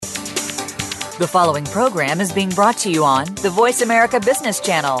The following program is being brought to you on the Voice America Business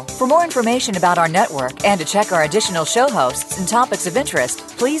Channel. For more information about our network and to check our additional show hosts and topics of interest,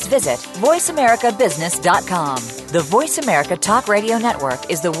 please visit voiceamericabusiness.com. The Voice America Talk Radio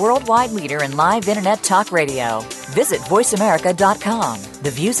Network is the worldwide leader in live Internet talk radio. Visit voiceamerica.com. The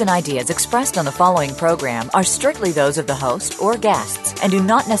views and ideas expressed on the following program are strictly those of the host or guests and do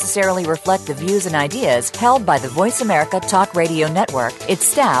not necessarily reflect the views and ideas held by the Voice America Talk Radio Network, its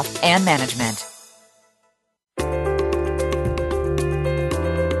staff, and management.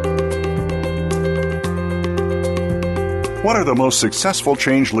 What are the most successful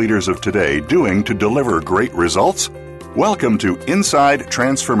change leaders of today doing to deliver great results? Welcome to Inside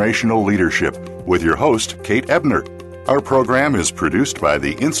Transformational Leadership with your host, Kate Ebner. Our program is produced by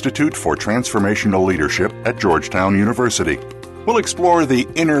the Institute for Transformational Leadership at Georgetown University. We'll explore the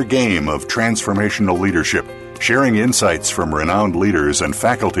inner game of transformational leadership, sharing insights from renowned leaders and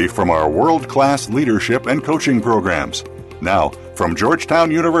faculty from our world-class leadership and coaching programs. Now, from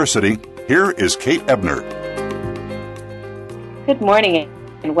Georgetown University, here is Kate Ebner. Good morning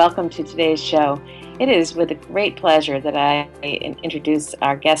and welcome to today's show. It is with a great pleasure that I introduce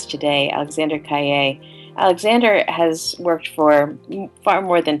our guest today, Alexander Kaye. Alexander has worked for far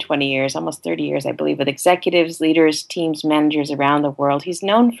more than 20 years, almost 30 years, I believe, with executives, leaders, teams, managers around the world. He's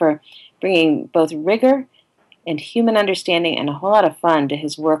known for bringing both rigor and human understanding and a whole lot of fun to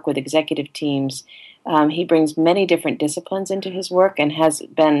his work with executive teams. He brings many different disciplines into his work and has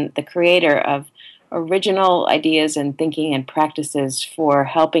been the creator of original ideas and thinking and practices for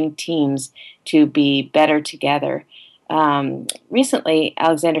helping teams to be better together. Recently,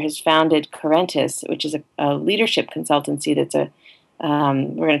 Alexander has founded Corentus, which is a leadership consultancy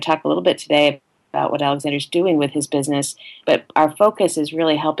we're going to talk a little bit today about what Alexander's doing with his business, but our focus is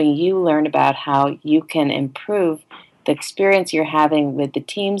really helping you learn about how you can improve the experience you're having with the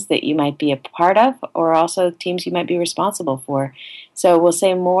teams that you might be a part of or also teams you might be responsible for. So we'll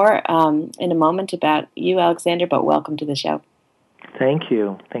say more in a moment about you, Alexander, but welcome to the show. Thank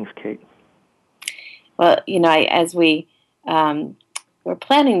you. Thanks, Kate. Well, as we were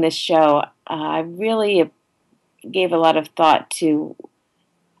planning this show, I really gave a lot of thought to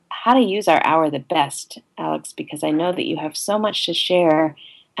how to use our hour the best, Alex, because I know that you have so much to share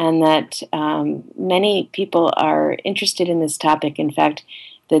and that many people are interested in this topic. In fact,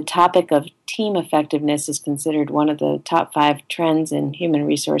 the topic of team effectiveness is considered one of the top 5 trends in human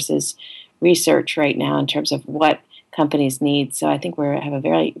resources research right now in terms of what companies need. So I think we have a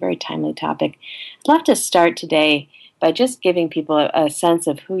very, very timely topic. I'd love to start today by just giving people a sense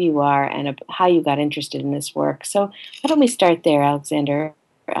of who you are and how you got interested in this work. So why don't we start there, Alexander?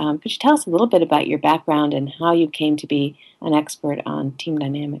 Could you tell us a little bit about your background and how you came to be an expert on team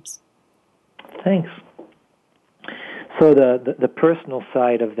dynamics? Thanks. So the personal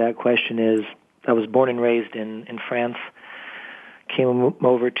side of that question is I was born and raised in France, came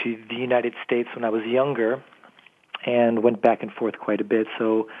over to the United States when I was younger, and went back and forth quite a bit.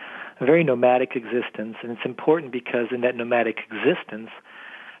 So a very nomadic existence, and it's important because in that nomadic existence,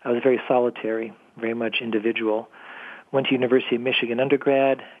 I was very solitary, very much individual. Went to University of Michigan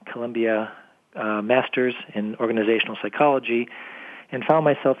undergrad, Columbia master's in organizational psychology, and found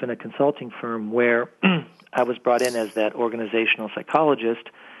myself in a consulting firm where I was brought in as that organizational psychologist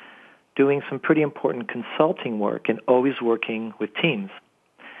doing some pretty important consulting work and always working with teams.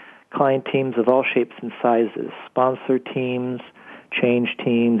 Client teams of all shapes and sizes, sponsor teams, change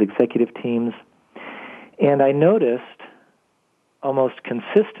teams, executive teams. And I noticed almost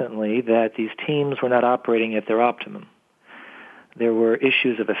consistently that these teams were not operating at their optimum. There were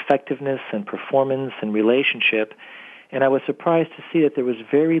issues of effectiveness and performance and relationship, and I was surprised to see that there was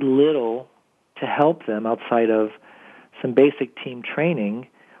very little to help them outside of some basic team training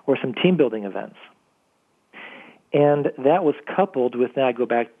or some team building events. And that was coupled with, now I go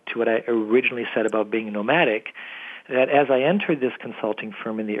back to what I originally said about being nomadic, that as I entered this consulting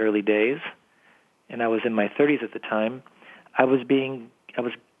firm in the early days, and I was in my 30s at the time, I was being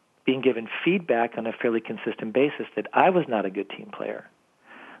given feedback on a fairly consistent basis that I was not a good team player,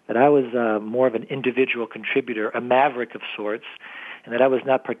 that I was more of an individual contributor, a maverick of sorts, and that I was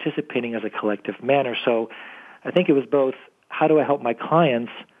not participating as a collective manner. So I think it was both how do I help my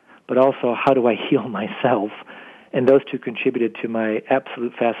clients, but also how do I heal myself? And those two contributed to my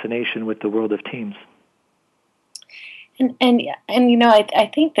absolute fascination with the world of teams. And I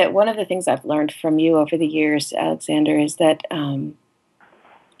think that one of the things I've learned from you over the years, Alexander, is that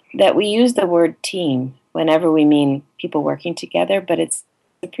that we use the word team whenever we mean people working together, but it's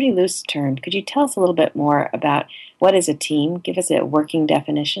a pretty loose term. Could you tell us a little bit more about what is a team? Give us a working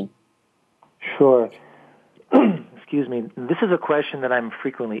definition. Sure. This is a question that I'm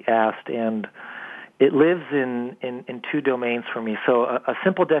frequently asked, and it lives in two domains for me. So a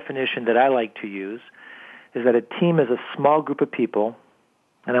simple definition that I like to use is that a team is a small group of people,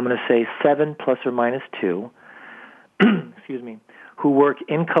 and I'm going to say 7 plus or minus 2, who work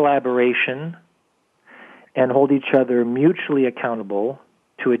in collaboration and hold each other mutually accountable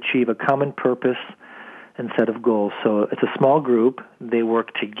to achieve a common purpose and set of goals. So it's a small group. They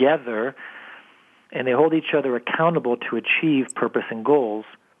work together, and they hold each other accountable to achieve purpose and goals.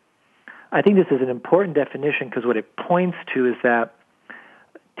 I think this is an important definition because what it points to is that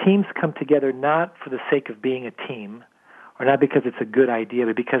teams come together not for the sake of being a team, or not because it's a good idea,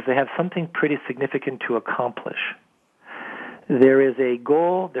 but because they have something pretty significant to accomplish. There is a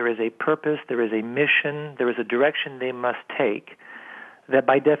goal, there is a purpose, there is a mission, there is a direction they must take that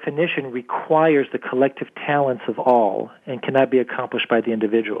by definition requires the collective talents of all and cannot be accomplished by the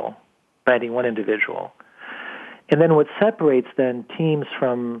individual, by any one individual. And then what separates then teams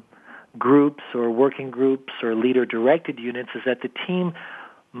from groups or working groups or leader-directed units is that the team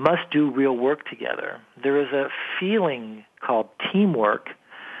must do real work together. There is a feeling called teamwork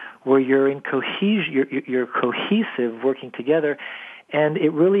where you're in you're cohesive, working together, and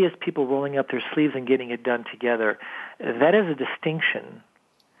it really is people rolling up their sleeves and getting it done together. That is a distinction.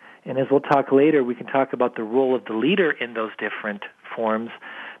 And as we'll talk later, we can talk about the role of the leader in those different forms,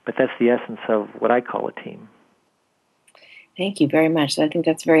 but that's the essence of what I call a team. Thank you very much. I think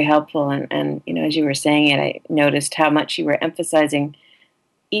that's very helpful. And you know, as you were saying it, I noticed how much you were emphasizing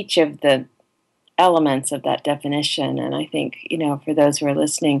each of the elements of that definition. And I think, you know, for those who are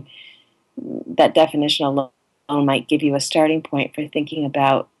listening, that definition alone might give you a starting point for thinking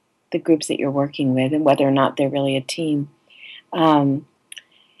about the groups that you're working with and whether or not they're really a team.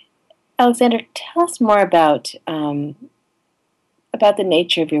 Alexander, tell us more about the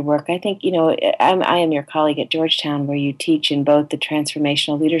nature of your work. I think, you know, I am your colleague at Georgetown, where you teach in both the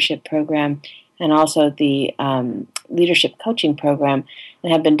Transformational Leadership Program and also the Leadership Coaching Program,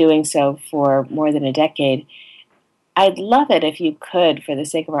 and have been doing so for more than a decade. I'd love it if you could, for the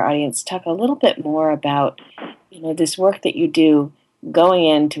sake of our audience, talk a little bit more about, you know, this work that you do going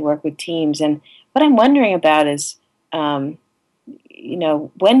in to work with teams. And what I'm wondering about is, you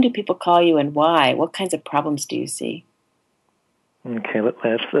know, when do people call you and why? What kinds of problems do you see? Okay,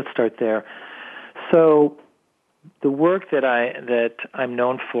 let's start there. So the work that I'm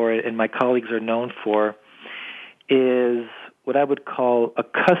known for and my colleagues are known for is what I would call a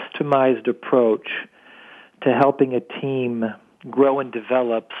customized approach to helping a team grow and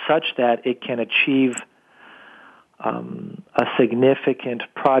develop such that it can achieve a significant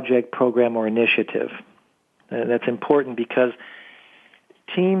project, program, or initiative. That's important because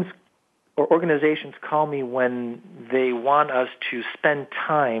teams or organizations call me when they want us to spend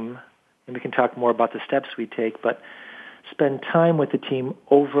time, and we can talk more about the steps we take, but spend time with the team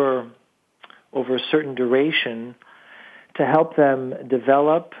over a certain duration to help them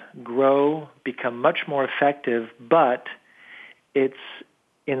develop, grow, become much more effective, but it's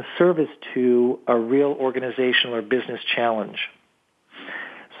in service to a real organizational or business challenge.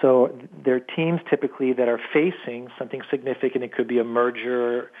 So there are teams typically that are facing something significant. It could be a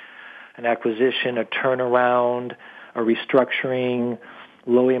merger, an acquisition, a turnaround, a restructuring,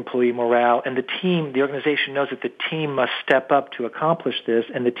 low employee morale, and the organization knows that the team must step up to accomplish this,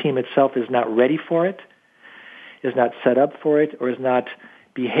 and the team itself is not ready for it, is not set up for it, or is not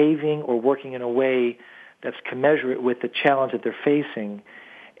behaving or working in a way that's commensurate with the challenge that they're facing.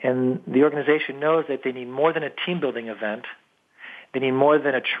 And the organization knows that they need more than a team-building event. They need more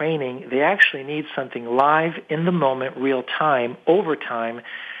than a training. They actually need something live, in the moment, real time, over time,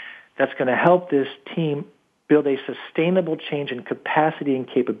 that's going to help this team build a sustainable change in capacity and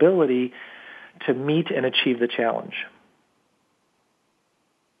capability to meet and achieve the challenge.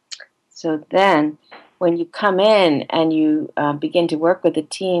 So then, when you come in and you begin to work with a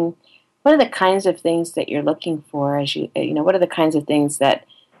team, what are the kinds of things that you're looking for? As you know, what are the kinds of things that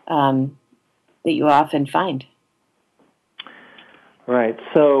you often find? Right.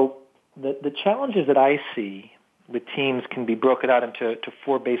 So the challenges that I see with teams can be broken out into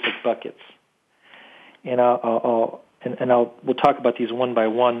 4 basic buckets, and we'll talk about these one by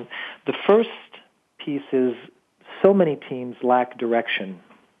one. The first piece is so many teams lack direction.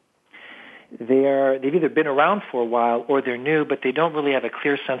 They've either been around for a while or they're new, but they don't really have a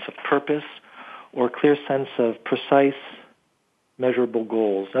clear sense of purpose or clear sense of precise, measurable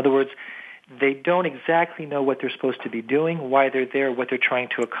goals. In other words, they don't exactly know what they're supposed to be doing, why they're there, what they're trying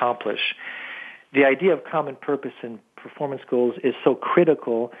to accomplish. The idea of common purpose and performance goals is so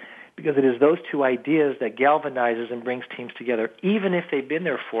critical because it is those two ideas that galvanizes and brings teams together, even if they've been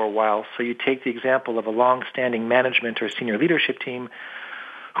there for a while. So you take the example of a long-standing management or senior leadership team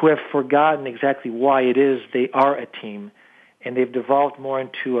who have forgotten exactly why it is they are a team, and they've devolved more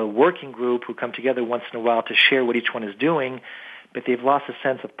into a working group who come together once in a while to share what each one is doing, but they've lost a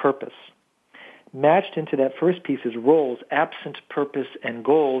sense of purpose. Matched into that first piece is roles, absent purpose and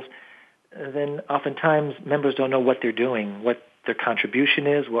goals, then oftentimes members don't know what they're doing, what their contribution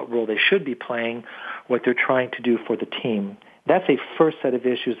is, what role they should be playing, what they're trying to do for the team. That's a first set of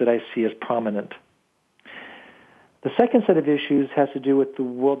issues that I see as prominent. The second set of issues has to do with the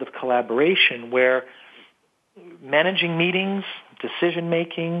world of collaboration, where managing meetings,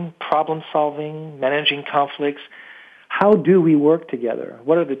 decision-making, problem-solving, managing conflicts, how do we work together?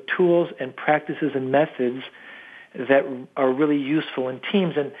 What are the tools and practices and methods that are really useful in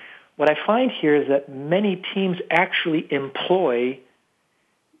teams? And what I find here is that many teams actually employ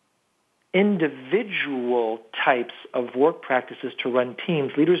individual types of work practices to run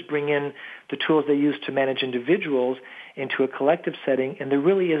teams. Leaders bring in the tools they use to manage individuals into a collective setting, and there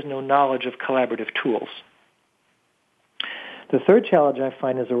really is no knowledge of collaborative tools. The third challenge I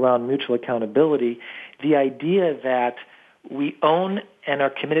find is around mutual accountability, the idea that we own and are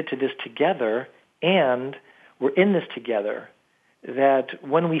committed to this together, and we're in this together, that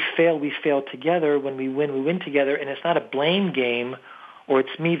when we fail together, when we win together, and it's not a blame game or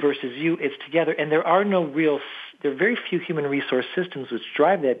it's me versus you, it's together. And there are very few human resource systems which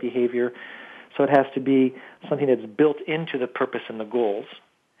drive that behavior, so it has to be something that's built into the purpose and the goals.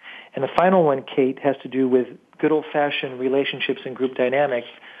 And the final one, Kate, has to do with good old-fashioned relationships and group dynamics.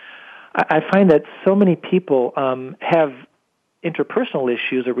 I find that so many people have interpersonal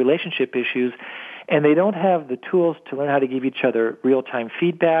issues or relationship issues, and they don't have the tools to learn how to give each other real-time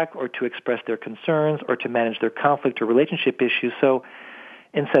feedback or to express their concerns or to manage their conflict or relationship issues. So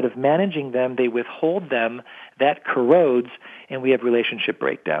instead of managing them, they withhold them. That corrodes, and we have relationship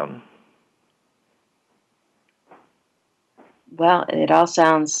breakdown. Well, it all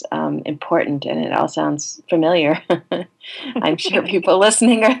sounds important, and it all sounds familiar. I'm sure people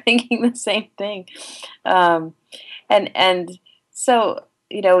listening are thinking the same thing. And so,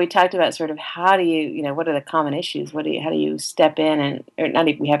 we talked about sort of how do you, what are the common issues? how do you step in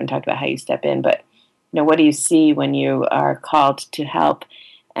we haven't talked about how you step in, but, what do you see when you are called to help?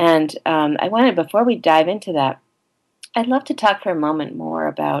 And I wanted, before we dive into that, I'd love to talk for a moment more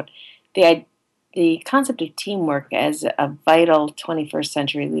about the concept of teamwork as a vital 21st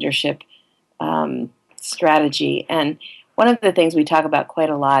century leadership strategy. And one of the things we talk about quite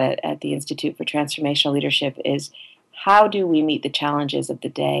a lot at the Institute for Transformational Leadership is how do we meet the challenges of the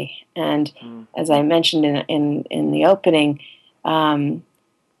day? And as I mentioned in the opening,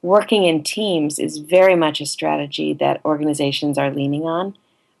 working in teams is very much a strategy that organizations are leaning on.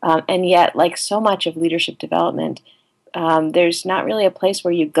 And yet, like so much of leadership development, there's not really a place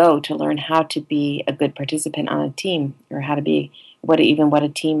where you go to learn how to be a good participant on a team, or how to be what a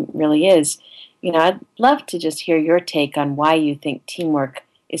team really is. I'd love to just hear your take on why you think teamwork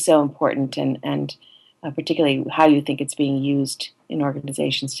is so important, and particularly how you think it's being used in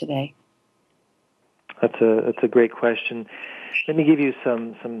organizations today. That's a great question. Let me give you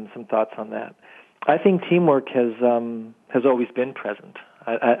some thoughts on that. I think teamwork has always been present.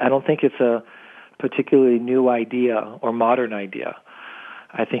 I don't think it's a particularly new idea or modern idea.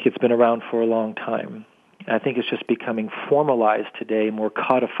 I think it's been around for a long time. I think it's just becoming formalized today, more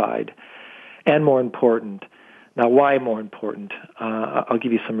codified, and more important. Now, why more important? I'll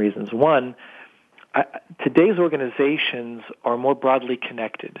give you some reasons. One, today's organizations are more broadly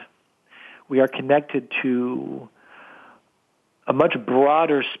connected. We are connected to a much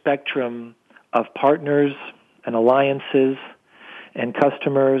broader spectrum of partners and alliances and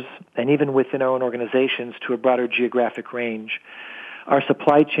customers, and even within our own organizations, to a broader geographic range. Our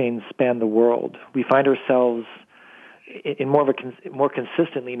supply chains span the world. We find ourselves in more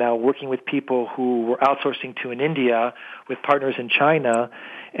consistently now working with people who we're outsourcing to in India, with partners in China,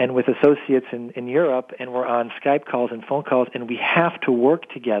 and with associates in Europe, and we're on Skype calls and phone calls, and we have to work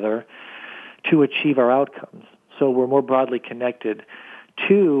together to achieve our outcomes. So we're more broadly connected.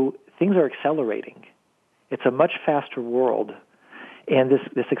 Two, things are accelerating. It's a much faster world. And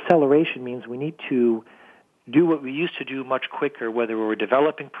this acceleration means we need to do what we used to do much quicker, whether we're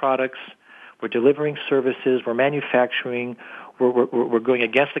developing products, we're delivering services, we're manufacturing, we're going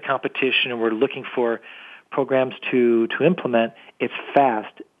against the competition, and we're looking for programs to implement. It's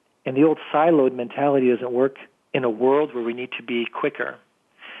fast. And the old siloed mentality doesn't work in a world where we need to be quicker.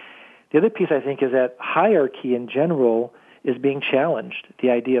 The other piece, I think, is that hierarchy in general is being challenged.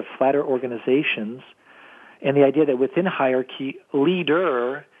 The idea of flatter organizations, and the idea that within hierarchy,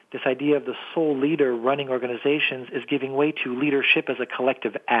 leader this idea of the sole leader running organizations is giving way to leadership as a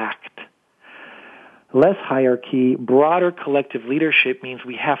collective act. Less hierarchy, broader collective leadership means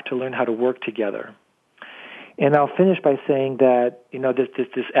we have to learn how to work together. And I'll finish by saying that,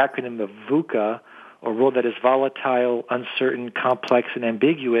 this acronym of VUCA, or world that is volatile, uncertain, complex, and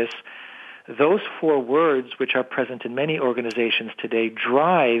ambiguous, those 4 words, which are present in many organizations today,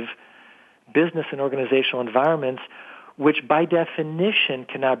 drive business and organizational environments which by definition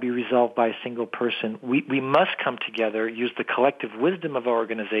cannot be resolved by a single person. We must come together, use the collective wisdom of our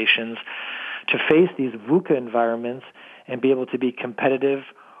organizations to face these VUCA environments and be able to be competitive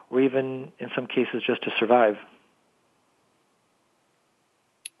or even, in some cases, just to survive.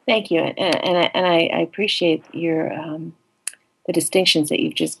 Thank you, and I appreciate your the distinctions that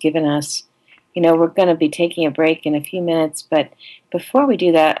you've just given us. We're going to be taking a break in a few minutes, but before we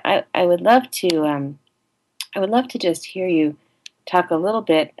do that, I would love to just hear you talk a little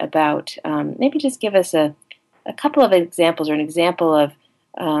bit about maybe just give us a couple of examples or an example of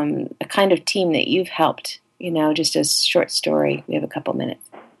a kind of team that you've helped. Just a short story. We have a couple minutes.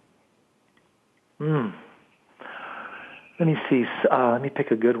 Let me see. Let me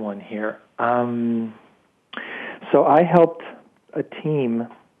pick a good one here. So I helped a team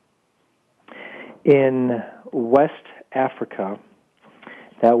in West Africa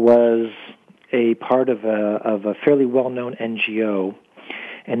that was a part of a fairly well-known NGO.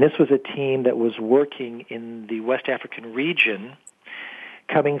 And this was a team that was working in the West African region,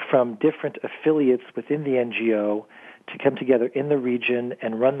 coming from different affiliates within the NGO to come together in the region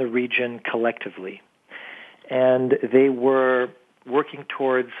and run the region collectively. And they were working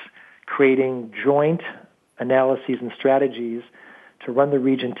towards creating joint analyses and strategies to run the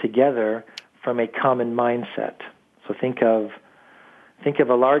region together from a common mindset. So think of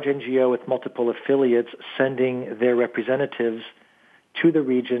a large NGO with multiple affiliates sending their representatives to the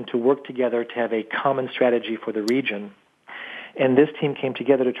region to work together to have a common strategy for the region. And this team came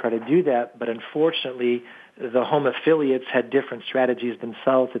together to try to do that, but unfortunately, the home affiliates had different strategies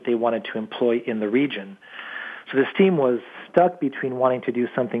themselves that they wanted to employ in the region. So this team was stuck between wanting to do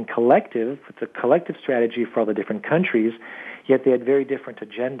something collective, with a collective strategy for all the different countries, yet they had very different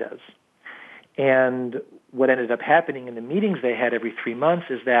agendas. And what ended up happening in the meetings they had every 3 months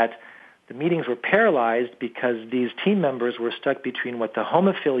is that the meetings were paralyzed because these team members were stuck between what the home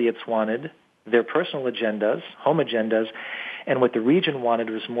affiliates wanted, their personal agendas, home agendas, and what the region wanted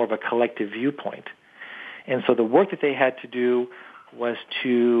was more of a collective viewpoint. And so the work that they had to do was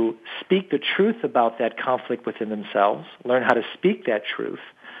to speak the truth about that conflict within themselves, learn how to speak that truth,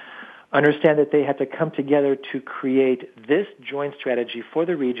 understand that they had to come together to create this joint strategy for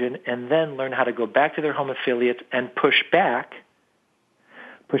the region, and then learn how to go back to their home affiliates and push back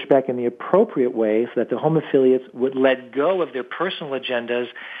in the appropriate way so that the home affiliates would let go of their personal agendas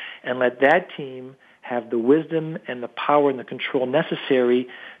and let that team have the wisdom and the power and the control necessary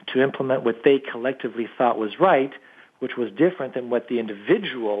to implement what they collectively thought was right, which was different than what the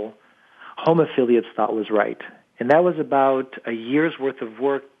individual home affiliates thought was right. And that was about a year's worth of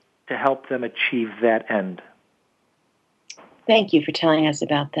work to help them achieve that end. Thank you for telling us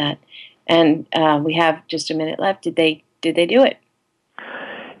about that. And we have just a minute left. Did they do it?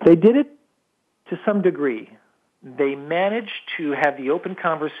 They did it to some degree. They managed to have the open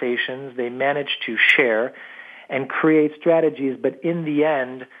conversations. They managed to share and create strategies. But in the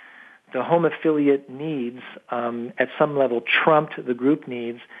end, the home affiliate needs at some level trumped the group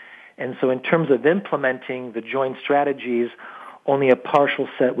needs. And so in terms of implementing the joint strategies, only a partial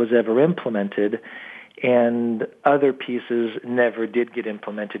set was ever implemented, and other pieces never did get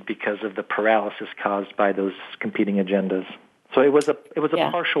implemented because of the paralysis caused by those competing agendas. So it was a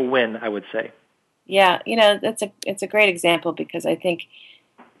partial win, I would say. Yeah, it's a great example because I think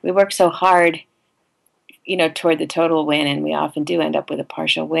we work so hard, toward the total win, and we often do end up with a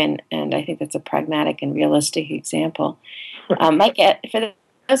partial win. And I think that's a pragmatic and realistic example. Mike, for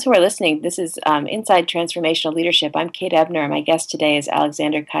those who are listening, this is Inside Transformational Leadership. I'm Kate Ebner, and my guest today is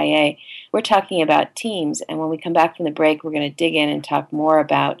Alexander Kaye. We're talking about teams, and when we come back from the break, we're going to dig in and talk more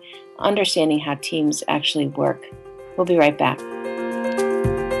about understanding how teams actually work. We'll be right back.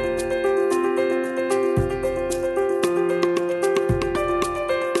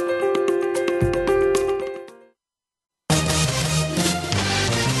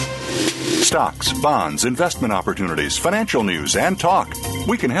 Stocks, bonds, investment opportunities, financial news, and talk.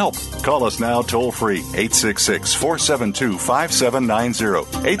 We can help. Call us now toll-free, 866-472-5790,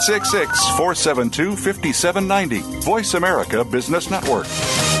 866-472-5790, Voice America Business Network.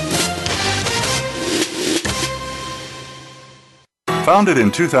 Founded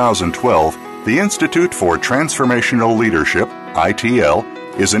in 2012, the Institute for Transformational Leadership, ITL,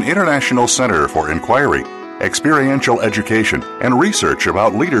 is an international center for inquiry, experiential education, and research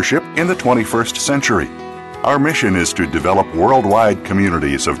about leadership in the 21st century. Our mission is to develop worldwide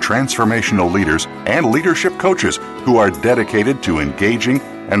communities of transformational leaders and leadership coaches who are dedicated to engaging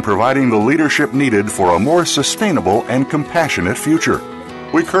and providing the leadership needed for a more sustainable and compassionate future.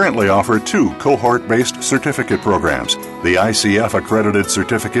 We currently offer 2 cohort-based certificate programs, the ICF Accredited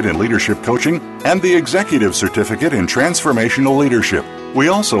Certificate in Leadership Coaching and the Executive Certificate in Transformational Leadership. We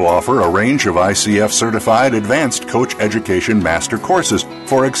also offer a range of ICF Certified Advanced Coach Education Master Courses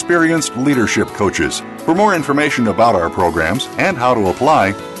for experienced leadership coaches. For more information about our programs and how to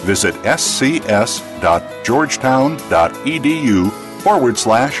apply, visit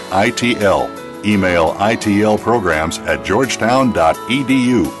scs.georgetown.edu/ITL. Email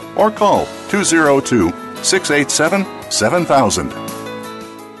itlprograms@georgetown.edu or call 202-687-7000.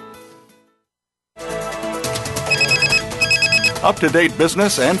 Up-to-date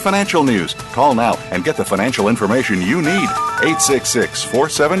business and financial news. Call now and get the financial information you need.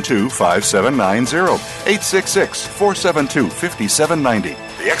 866-472-5790. 866-472-5790.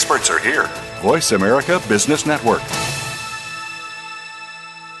 The experts are here. Voice America Business Network.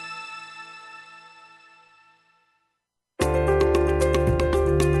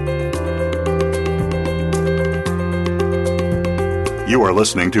 You are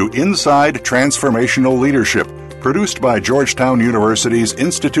listening to Inside Transformational Leadership, produced by Georgetown University's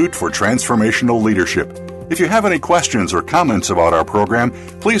Institute for Transformational Leadership. If you have any questions or comments about our program,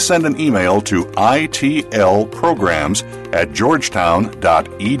 please send an email to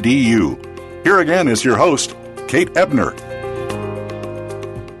itlprograms@georgetown.edu. Here again is your host, Kate Ebner.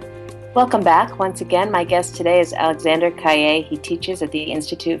 Welcome back. Once again, my guest today is Alexander Kaye. He teaches at the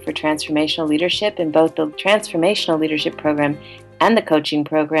Institute for Transformational Leadership in both the Transformational Leadership Program and the Coaching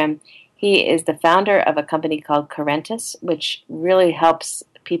Program. He is the founder of a company called Corentus, which really helps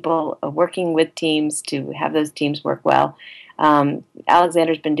people working with teams to have those teams work well.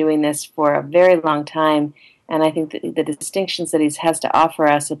 Alexander's been doing this for a very long time, and I think that the distinctions that he has to offer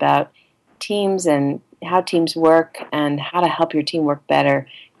us about teams and how teams work and how to help your team work better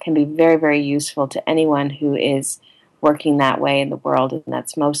can be very, very useful to anyone who is working that way in the world, and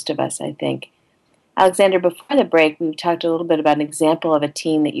that's most of us, I think. Alexander, before the break, we talked a little bit about an example of a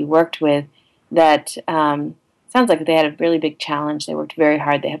team that you worked with that sounds like they had a really big challenge. They worked very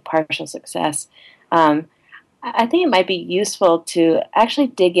hard. They had partial success. I think it might be useful to actually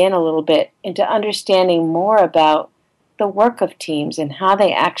dig in a little bit into understanding more about the work of teams and how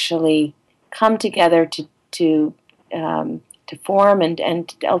they actually come together to form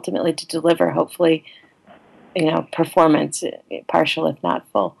and ultimately to deliver, hopefully, performance, partial if not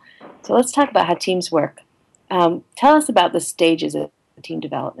full. So let's talk about how teams work. Tell us about the stages of team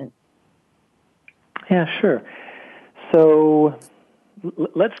development. Yeah, sure. So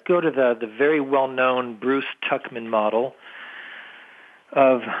let's go to the very well-known Bruce Tuckman model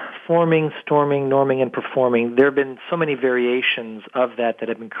of forming, storming, norming, and performing. There have been so many variations of that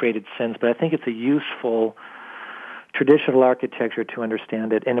have been created since, but I think it's a useful traditional architecture to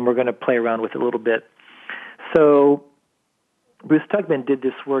understand it, and we're going to play around with it a little bit. So Bruce Tuckman did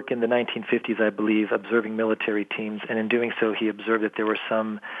this work in the 1950s, I believe, observing military teams, and in doing so, he observed that there were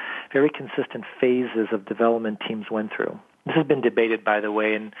some very consistent phases of development teams went through. This has been debated, by the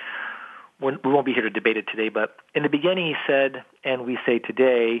way, and we won't be here to debate it today, but in the beginning he said, and we say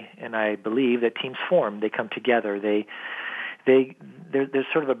today, and I believe, that teams form. They come together. There's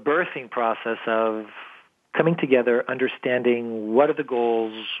sort of a birthing process of coming together, understanding what are the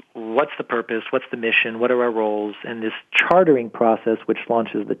goals, what's the purpose, what's the mission, what are our roles, and this chartering process which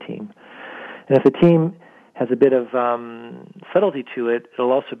launches the team. And if the team has a bit of subtlety to it,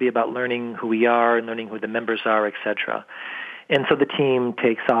 it'll also be about learning who we are and learning who the members are, etc. And so the team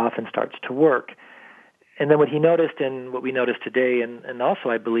takes off and starts to work. And then what he noticed and what we noticed today, and also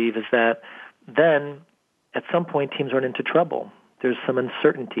I believe, is that then at some point teams run into trouble. There's some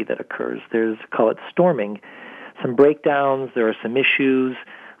uncertainty that occurs. There's, call it storming, some breakdowns. There are some issues.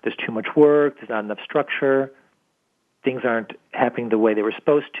 There's too much work. There's not enough structure. Things aren't happening the way they were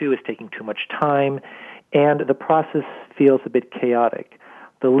supposed to. It's taking too much time. And the process feels a bit chaotic.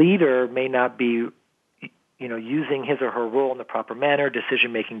 The leader may not be, using his or her role in the proper manner.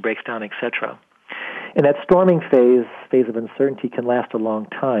 Decision-making breaks down, etc. And that storming phase of uncertainty can last a long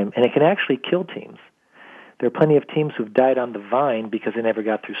time, and it can actually kill teams. There are plenty of teams who've died on the vine because they never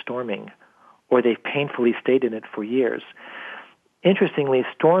got through storming, or they've painfully stayed in it for years. Interestingly,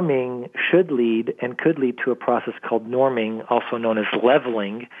 storming should lead and could lead to a process called norming, also known as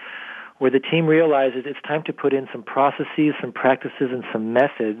leveling, where the team realizes it's time to put in some processes, some practices, and some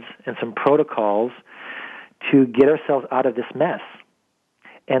methods and some protocols to get ourselves out of this mess.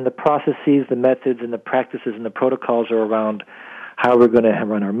 And the processes, the methods, and the practices and the protocols are around how we're going to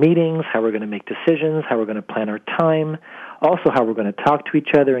run our meetings, how we're going to make decisions, how we're going to plan our time, also how we're going to talk to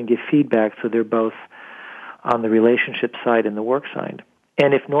each other and give feedback, so they're both on the relationship side and the work side.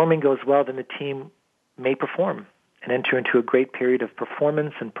 And if norming goes well, then the team may perform and enter into a great period of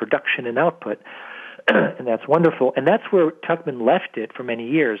performance and production and output. And that's wonderful. And that's where Tuckman left it for many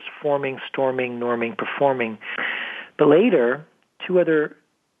years, forming, storming, norming, performing. But later, two other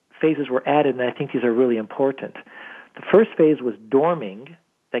phases were added, and I think these are really important. The first phase was dorming,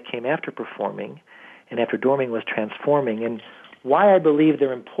 that came after performing, and after dorming was transforming. And why I believe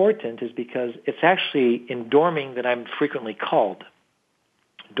they're important is because it's actually in dorming that I'm frequently called.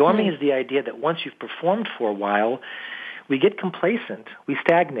 Dorming is the idea that once you've performed for a while, we get complacent, we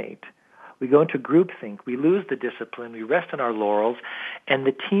stagnate, we go into groupthink, we lose the discipline, we rest on our laurels, and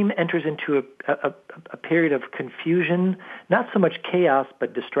the team enters into a period of confusion, not so much chaos,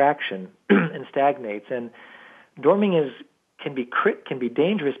 but distraction, and stagnates. And dorming can be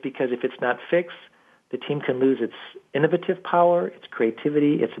dangerous because if it's not fixed, the team can lose its innovative power, its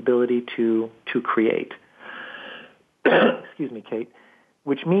creativity, its ability to create. Excuse me, Kate.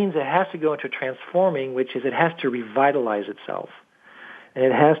 Which means it has to go into transforming, which is it has to revitalize itself. And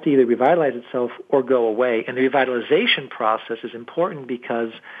it has to either revitalize itself or go away. And the revitalization process is important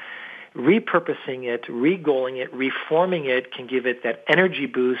because repurposing it, re-goaling it, reforming it can give it that energy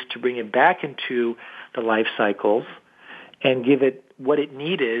boost to bring it back into the life cycles and give it what it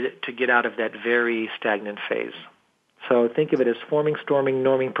needed to get out of that very stagnant phase. So think of it as forming, storming,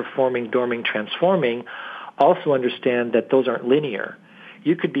 norming, performing, dorming, transforming. Also understand that those aren't linear.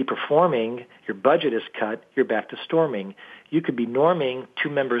 You could be performing, your budget is cut, you're back to storming. You could be norming,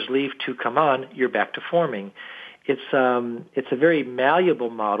 2 members leave, 2 come on, you're back to forming. It's a very malleable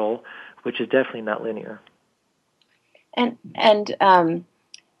model, which is definitely not linear. And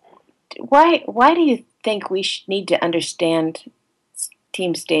why do you think we need to understand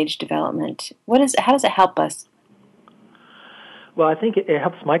team stage development? How does it help us? Well, I think it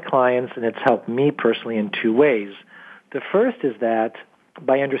helps my clients, and it's helped me personally in 2 ways. The first is that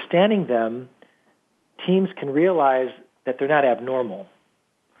by understanding them, teams can realize that they're not abnormal,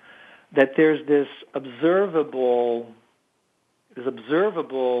 that there's this observable,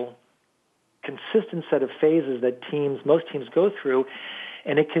 consistent set of phases that most teams go through,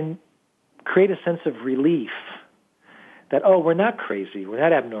 and it can create a sense of relief that, oh, we're not crazy, we're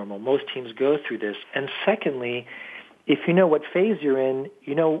not abnormal. Most teams go through this. And secondly, if you know what phase you're in,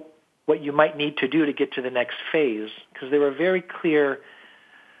 you know what you might need to do to get to the next phase, because there are very clear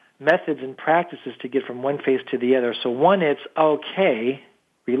methods and practices to get from one phase to the other. So 1, it's okay,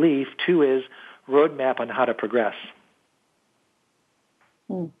 relief. 2 is roadmap on how to progress.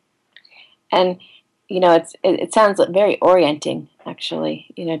 And, it sounds very orienting, actually,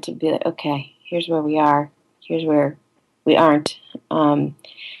 to be like, okay, here's where we are, here's where we aren't. I'm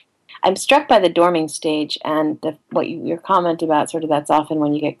struck by the dorming stage and your comment about sort of that's often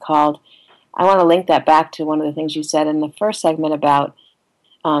when you get called. I want to link that back to one of the things you said in the first segment about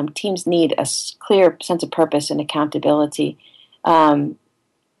teams need a clear sense of purpose and accountability. When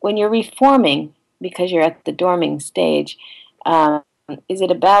you're reforming, because you're at the dorming stage, is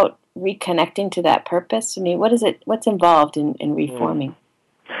it about reconnecting to that purpose? I mean, what's involved in reforming?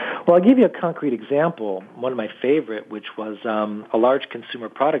 Well, I'll give you a concrete example. One of my favorite, which was a large consumer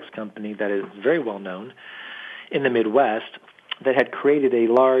products company that is very well known in the Midwest that had created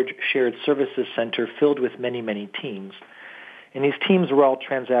a large shared services center filled with many, many teams. And these teams were all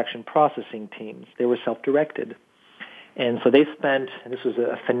transaction processing teams. They were self-directed. And so they spent, and this was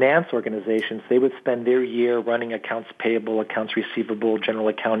a finance organization, so they would spend their year running accounts payable, accounts receivable, general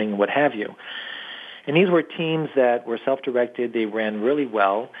accounting, what have you. And these were teams that were self-directed. They ran really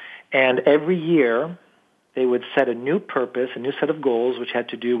well. And every year, they would set a new purpose, a new set of goals, which had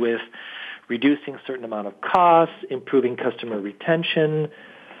to do with reducing a certain amount of costs, improving customer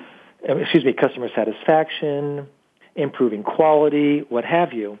satisfaction, improving quality, what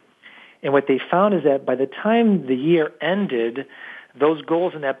have you. And what they found is that by the time the year ended, those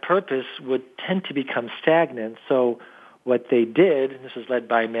goals and that purpose would tend to become stagnant. So what they did, and this is led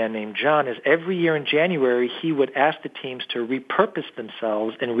by a man named John, is every year in January, he would ask the teams to repurpose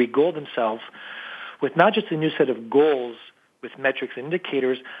themselves and re-goal themselves with not just a new set of goals with metrics and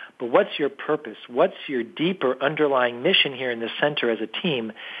indicators, but what's your purpose? What's your deeper underlying mission here in the center as a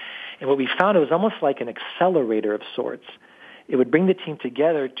team? And what we found, it was almost like an accelerator of sorts. It would bring the team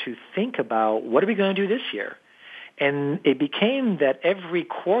together to think about, what are we going to do this year? And it became that every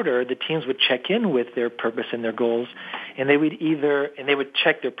quarter the teams would check in with their purpose and their goals, and they would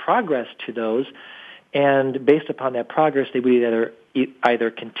check their progress to those, and based upon that progress, they would either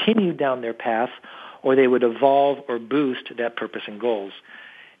either continue down their path or they would evolve or boost that purpose and goals.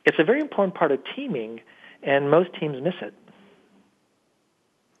 It's a very important part of teaming, and most teams miss it.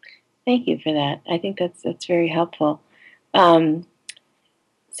 Thank you for that. I think that's very helpful.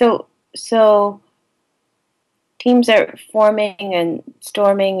 So teams are forming and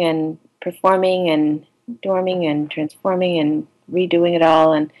storming and performing and dorming and transforming and redoing it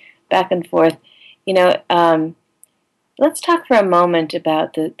all and back and forth. Let's talk for a moment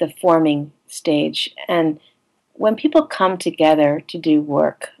about the forming stage. And when people come together to do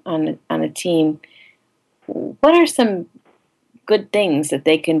work on a team, what are some good things that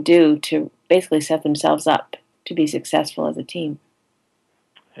they can do to basically set themselves up to be successful as a team?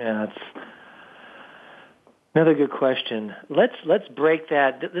 Yeah, that's another good question. Let's break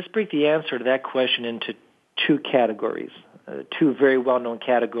the answer to that question into two categories, two very well-known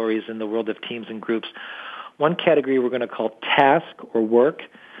categories in the world of teams and groups. One category we're going to call task or work,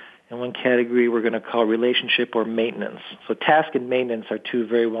 and one category we're going to call relationship or maintenance. So task and maintenance are two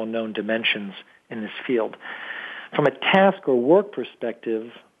very well-known dimensions in this field. From a task or work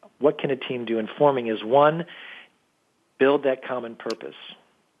perspective, what can a team do in forming is, one, build that common purpose.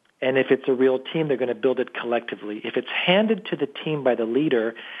 And if it's a real team, they're going to build it collectively. If it's handed to the team by the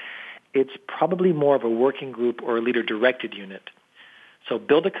leader, it's probably more of a working group or a leader-directed unit. So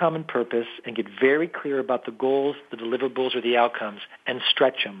build a common purpose and get very clear about the goals, the deliverables, or the outcomes, and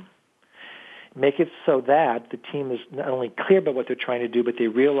stretch them. Make it so that the team is not only clear about what they're trying to do, but they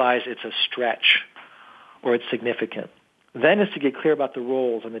realize it's a stretch or it's significant. Then is to get clear about the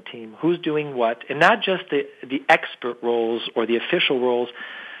roles on the team, who's doing what, and not just the expert roles or the official roles,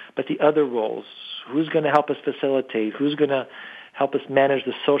 but the other roles. Who's going to help us facilitate? Who's going to help us manage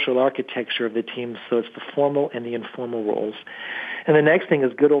the social architecture of the team, so it's the formal and the informal roles. And the next thing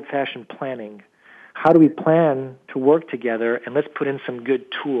is good old-fashioned planning. How do we plan to work together, and let's put in some good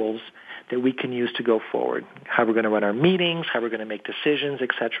tools that we can use to go forward. How we're going to run our meetings, how we're going to make decisions,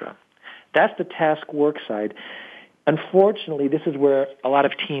 etc. That's the task work side. Unfortunately, this is where a lot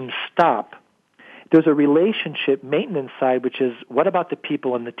of teams stop. There's a relationship maintenance side, which is what about the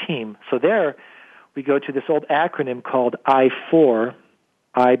people in the team? So there we go to this old acronym called I4,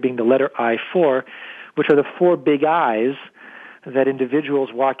 I being the letter I4, which are the four big I's that individuals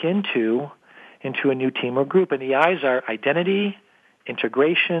walk into a new team or group. And the I's are identity,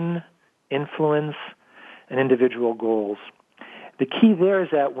 integration, influence, and individual goals. The key there is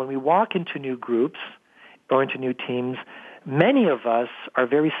that when we walk into new groups or into new teams, many of us are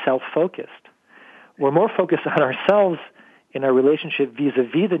very self-focused. We're more focused on ourselves in our relationship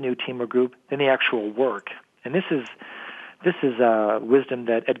vis-a-vis the new team or group than the actual work. And this is wisdom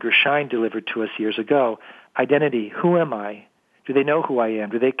that Edgar Schein delivered to us years ago. Identity, who am I? Do they know who I am?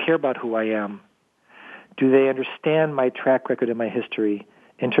 Do they care about who I am? Do they understand my track record and my history?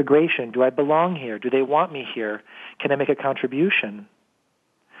 Integration, do I belong here? Do they want me here? Can I make a contribution?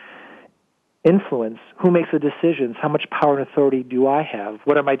 Influence, who makes the decisions? How much power and authority do I have?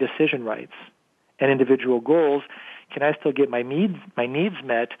 What are my decision rights? And individual goals, can I still get my needs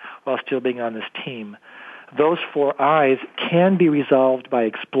met while still being on this team? Those four I's can be resolved by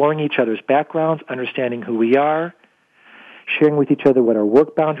exploring each other's backgrounds, understanding who we are, sharing with each other what our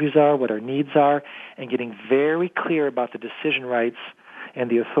work boundaries are, what our needs are, and getting very clear about the decision rights and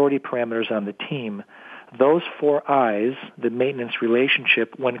the authority parameters on the team. Those four I's, the maintenance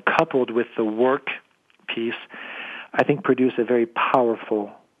relationship, when coupled with the work piece, I think produce a very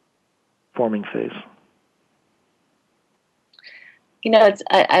powerful forming phase.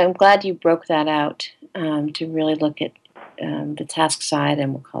 I'm glad you broke that out to really look at the task side,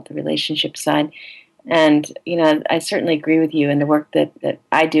 and we'll call it the relationship side. And, I certainly agree with you in the work that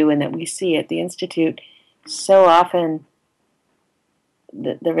I do and that we see at the Institute. So often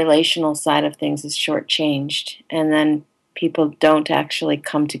the relational side of things is shortchanged, and then people don't actually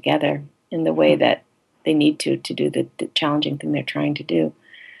come together in the way that they need to do the challenging thing they're trying to do.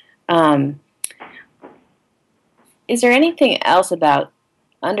 Is there anything else about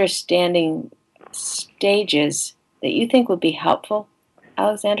understanding stages that you think would be helpful,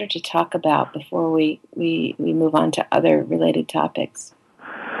 Alexander, to talk about before we move on to other related topics?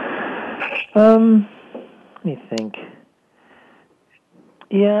 Let me think.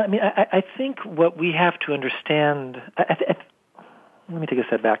 Yeah, I think what we have to understand, let me take a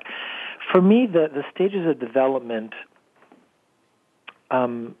step back. For me, the stages of development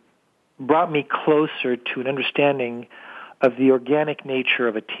brought me closer to an understanding of the organic nature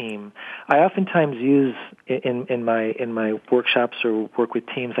of a team. I oftentimes use in my workshops or work with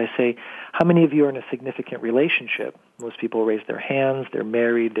teams, I say, how many of you are in a significant relationship? Most people raise their hands. They're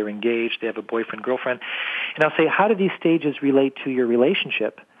married. They're engaged. They have a boyfriend, girlfriend. And I'll say, how do these stages relate to your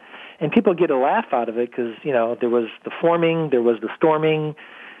relationship? And people get a laugh out of it because, there was the forming, there was the storming,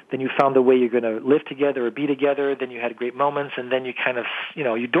 then you found the way you're going to live together or be together, then you had great moments, and then you kind of,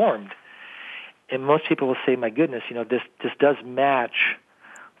 you dormed. And most people will say, my goodness, this does match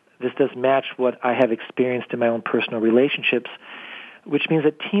what I have experienced in my own personal relationships, which means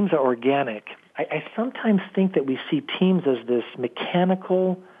that teams are organic. I sometimes think that we see teams as this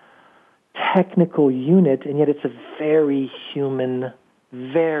mechanical, technical unit, and yet it's a very human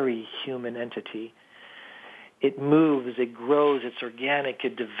entity. It moves, it grows, it's organic,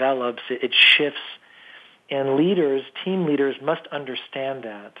 it develops, it shifts. And team leaders must understand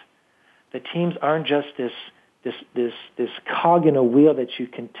that. The teams aren't just this cog in a wheel that you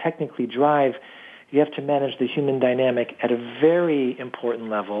can technically drive. You have to manage the human dynamic at a very important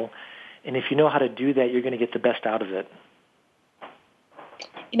level. And if you know how to do that, you're going to get the best out of it.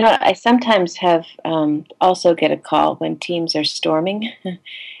 I sometimes have also get a call when teams are storming.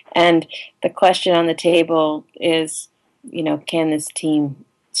 And the question on the table is, can this team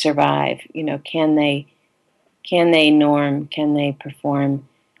survive? Can they norm? Can they perform?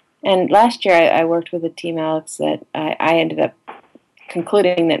 And last year I worked with a team, Alex, that I ended up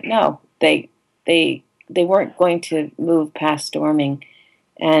concluding that no, they weren't going to move past storming.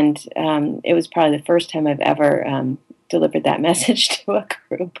 And it was probably the first time I've ever delivered that message to a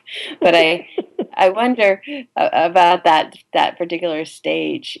group. But I wonder about that particular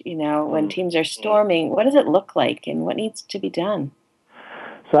stage, when teams are storming, what does it look like and what needs to be done?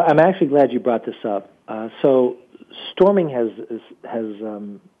 So I'm actually glad you brought this up. So storming has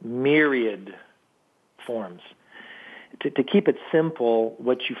myriad forms. To keep it simple,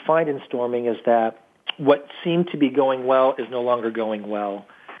 what you find in storming is that what seemed to be going well is no longer going well,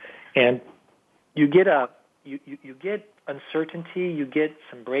 and you get you get uncertainty, you get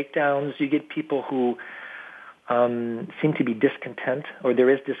some breakdowns, you get people who seem to be discontent, or there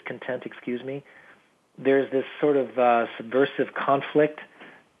is discontent. There's this sort of subversive conflict.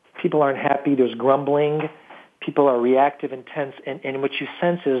 People aren't happy. There's grumbling. People are reactive, intense, and what you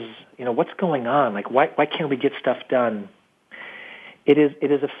sense is, what's going on? Like, why can't we get stuff done? It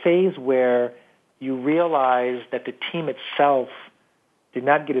is a phase where you realize that the team itself did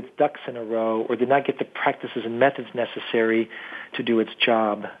not get its ducks in a row or did not get the practices and methods necessary to do its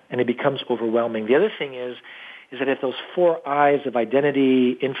job, and it becomes overwhelming. The other thing is that if those 4 I's of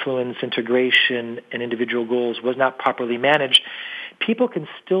identity, influence, integration, and individual goals was not properly managed, people can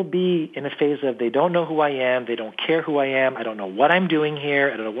still be in a phase of they don't know who I am, they don't care who I am, I don't know what I'm doing here,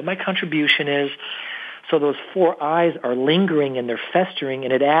 I don't know what my contribution is. So those 4 I's are lingering and they're festering,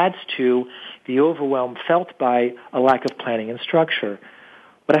 and it adds to the overwhelm felt by a lack of planning and structure.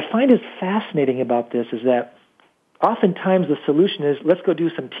 What I find is fascinating about this is that oftentimes the solution is let's go do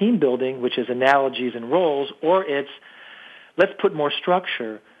some team building, which is analogies and roles, or it's let's put more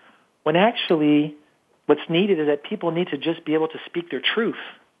structure, when actually what's needed is that people need to just be able to speak their truth.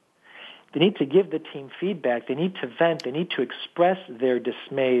 They need to give the team feedback. They need to vent. They need to express their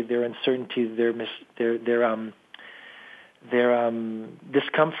dismay, their uncertainty, their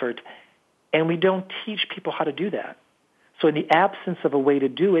discomfort. And we don't teach people how to do that. So in the absence of a way to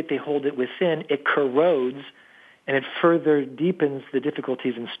do it, they hold it within. It corrodes, and it further deepens the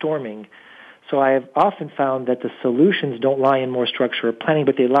difficulties in storming. So I have often found that the solutions don't lie in more structure or planning,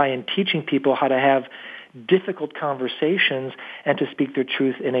 but they lie in teaching people how to have difficult conversations and to speak their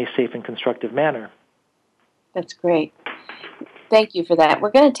truth in a safe and constructive manner. That's great. Thank you for that.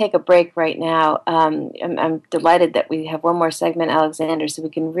 We're going to take a break right now. I'm delighted that we have one more segment, Alexander, so we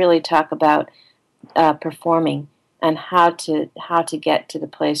can really talk about performing and how to get to the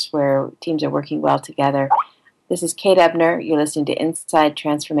place where teams are working well together. This is Kate Ebner. You're listening to Inside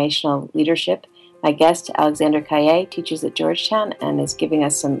Transformational Leadership. My guest, Alexander Kaye, teaches at Georgetown and is giving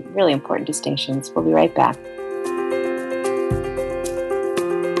us some really important distinctions. We'll be right back.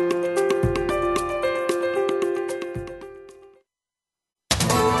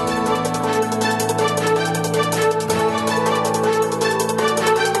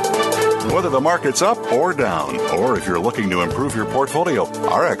 Whether the market's up or down, or if you're looking to improve your portfolio,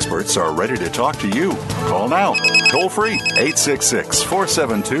 our experts are ready to talk to you. Call now. Toll free,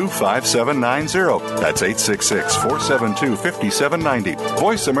 866-472-5790. That's 866-472-5790.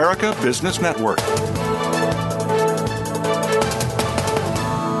 Voice America Business Network.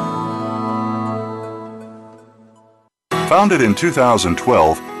 Founded in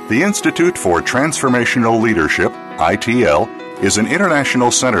 2012, the Institute for Transformational Leadership, ITL, is an international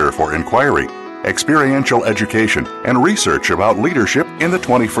center for inquiry, experiential education, and research about leadership in the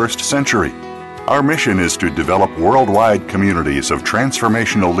 21st century. Our mission is to develop worldwide communities of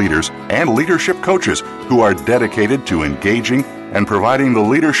transformational leaders and leadership coaches who are dedicated to engaging and providing the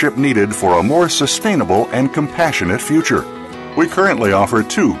leadership needed for a more sustainable and compassionate future. We currently offer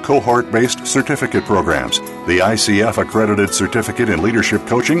 2 cohort-based certificate programs, the ICF Accredited Certificate in Leadership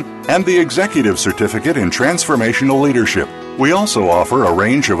Coaching and the Executive Certificate in Transformational Leadership. We also offer a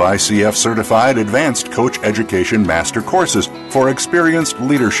range of ICF-certified Advanced Coach Education Master Courses for experienced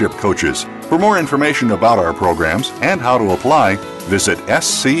leadership coaches. For more information about our programs and how to apply, visit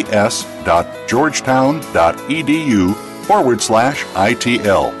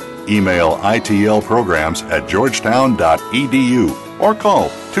scs.georgetown.edu/ITL. Email itlprograms@georgetown.edu or call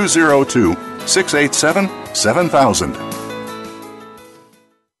 202-687-7000.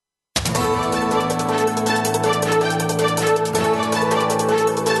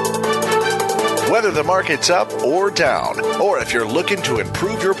 Whether the market's up or down, or if you're looking to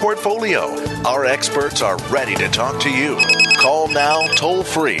improve your portfolio, our experts are ready to talk to you. Call now toll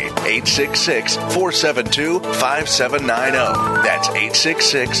free 866-472-5790. That's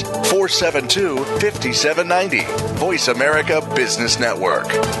 866-472-5790. Voice America Business Network.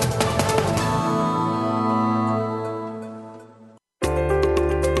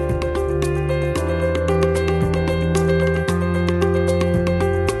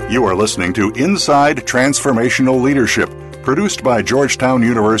 You are listening to Inside Transformational Leadership, produced by Georgetown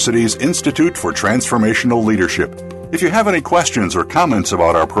University's Institute for Transformational Leadership. If you have any questions or comments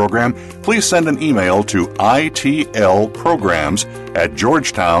about our program, please send an email to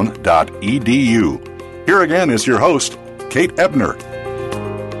itlprograms@georgetown.edu. Here again is your host, Kate Ebner.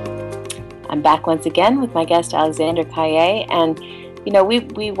 I'm back once again with my guest, Alexander Kaye, and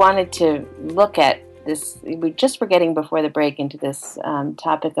we wanted to look at this. We just were getting before the break into this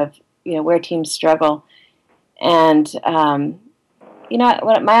topic of where teams struggle, and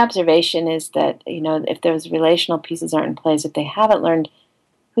what my observation is that if those relational pieces aren't in place, if they haven't learned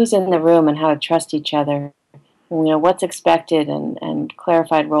who's in the room and how to trust each other, what's expected and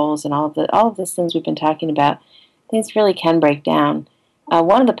clarified roles and all of these things we've been talking about, things really can break down.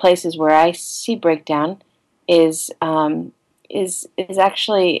 One of the places where I see breakdown is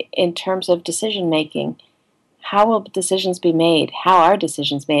actually in terms of decision making. How will decisions be made? How are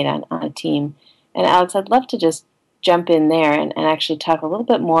decisions made on a team? And Alex, I'd love to just jump in there and actually talk a little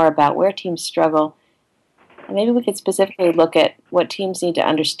bit more about where teams struggle. Maybe we could specifically look at what teams need to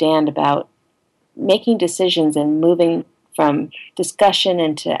understand about making decisions and moving from discussion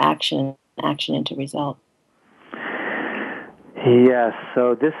into action into result. Yes,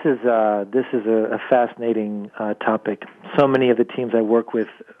 so this is a fascinating topic. So many of the teams I work with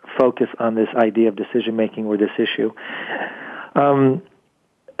focus on this idea of decision making or this issue.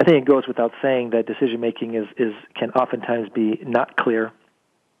 I think it goes without saying that decision making can oftentimes be not clear,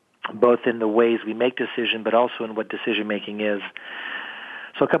 both in the ways we make decision, but also in what decision making is.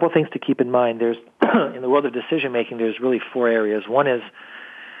 So a couple of things to keep in mind. There's in the world of decision making, there's really 4 areas. One is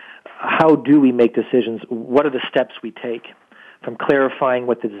how do we make decisions? What are the steps we take? From clarifying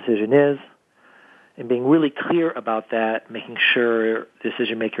what the decision is and being really clear about that, making sure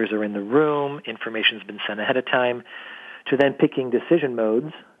decision makers are in the room, information's been sent ahead of time, to then picking decision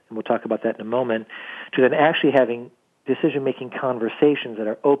modes, and we'll talk about that in a moment, to then actually having decision-making conversations that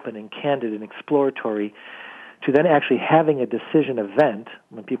are open and candid and exploratory, to then actually having a decision event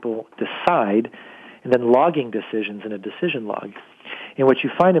when people decide, and then logging decisions in a decision log. And what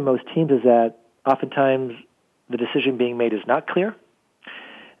you find in most teams is that oftentimes the decision being made is not clear,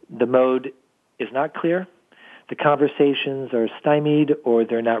 the mode is not clear, the conversations are stymied or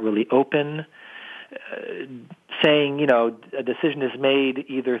they're not really open, saying, a decision is made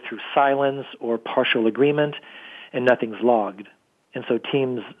either through silence or partial agreement, and nothing's logged. And so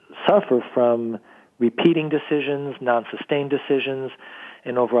teams suffer from repeating decisions, non-sustained decisions,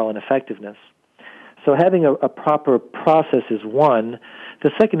 and overall ineffectiveness. So having a proper process is one.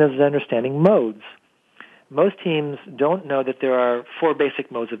 The second is understanding modes. Most teams don't know that there are 4 basic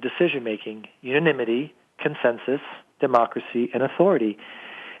modes of decision-making: unanimity, consensus, democracy, and authority.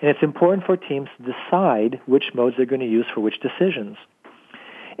 And it's important for teams to decide which modes they're going to use for which decisions.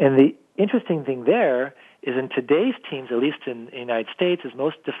 And the interesting thing there is in today's teams, at least in the United States, is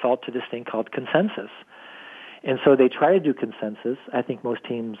most default to this thing called consensus. And so they try to do consensus. I think most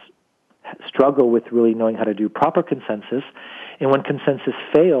teams struggle with really knowing how to do proper consensus. And when consensus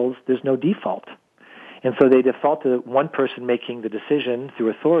fails, there's no default. And so they default to one person making the decision through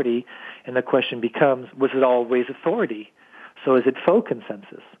authority, and the question becomes, was it always authority? So is it faux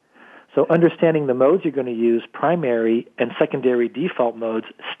consensus? So understanding the modes you're going to use, primary and secondary default modes,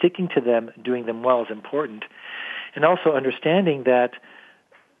 sticking to them, doing them well is important. And also understanding that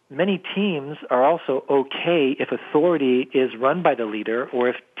many teams are also okay if authority is run by the leader or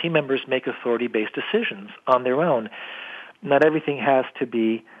if team members make authority-based decisions on their own. Not everything has to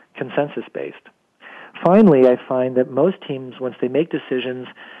be consensus-based. Finally, I find that most teams, once they make decisions,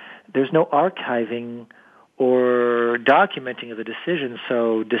 there's no archiving or documenting of the decision.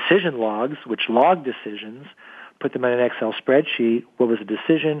 So decision logs, which log decisions, put them in an Excel spreadsheet. What was the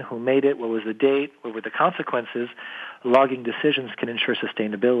decision? Who made it? What was the date? What were the consequences? Logging decisions can ensure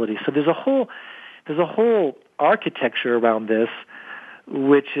sustainability. So there's a whole architecture around this,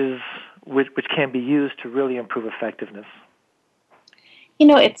 which can be used to really improve effectiveness.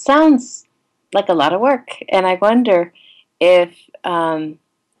 It sounds like a lot of work, and I wonder if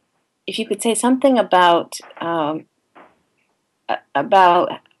you could say something about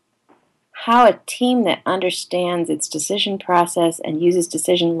how a team that understands its decision process and uses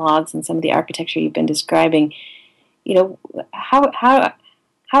decision logs and some of the architecture you've been describing, how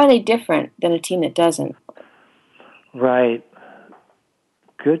are they different than a team that doesn't? Right.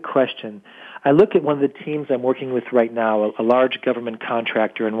 Good question. I look at one of the teams I'm working with right now, a large government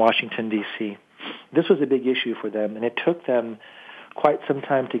contractor in Washington, D.C. This was a big issue for them, and it took them quite some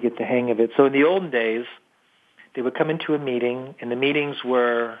time to get the hang of it. So in the olden days, they would come into a meeting, and the meetings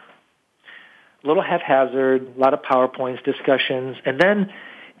were a little haphazard, a lot of PowerPoints, discussions, and then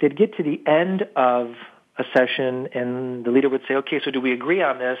they'd get to the end of a session, and the leader would say, okay, so do we agree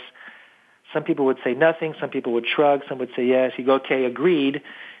on this? Some people would say nothing, some people would shrug, some would say yes. He'd go, okay, agreed,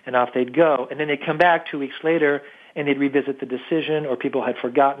 and off they'd go. And then they'd come back 2 weeks later, and they'd revisit the decision, or people had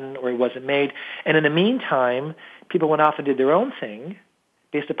forgotten, or it wasn't made. And in the meantime, people went off and did their own thing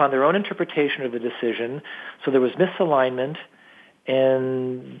based upon their own interpretation of the decision, so there was misalignment,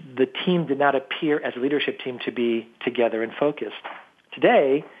 and the team did not appear as a leadership team to be together and focused.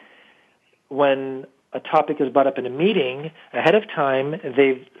 Today, when a topic is brought up in a meeting, ahead of time,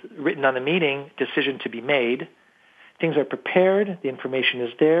 they've written on the meeting, decision to be made. Things are prepared, the information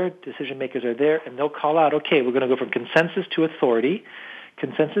is there, decision makers are there, and they'll call out, okay, we're going to go from consensus to authority.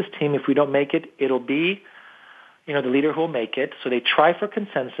 Consensus team, if we don't make it, it'll be the leader who will make it. So they try for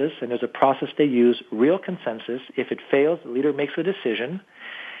consensus, and there's a process they use, real consensus. If it fails, the leader makes a decision.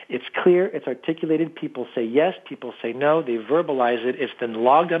 It's clear, it's articulated. People say yes, people say no. They verbalize it. It's then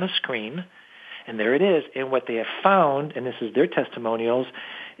logged on a screen, and there it is. And what they have found, and this is their testimonials,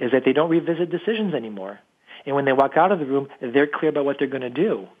 is that they don't revisit decisions anymore. And when they walk out of the room, they're clear about what they're going to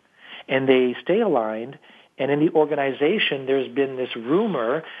do. And they stay aligned. And in the organization, there's been this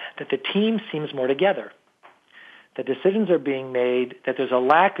rumor that the team seems more together, that decisions are being made, that there's a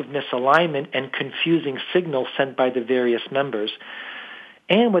lack of misalignment and confusing signals sent by the various members.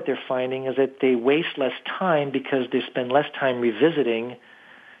 And what they're finding is that they waste less time because they spend less time revisiting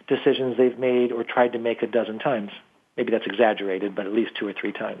decisions they've made or tried to make a dozen times. Maybe that's exaggerated, but at least 2 or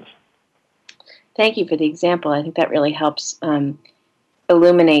 3 times. Thank you for the example. I think that really helps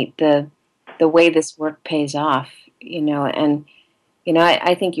illuminate the way this work pays off,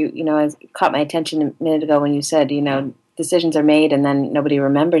 I think it caught my attention a minute ago when you said, decisions are made and then nobody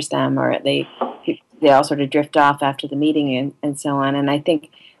remembers them, or they all sort of drift off after the meeting and so on. And I think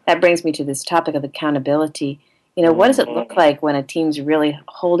that brings me to this topic of accountability. What does it look like when a team's really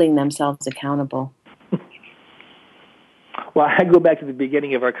holding themselves accountable? Well, I go back to the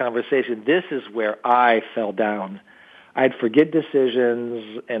beginning of our conversation. This is where I fell down. I'd forget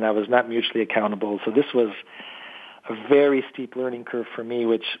decisions, and I was not mutually accountable. So this was a very steep learning curve for me,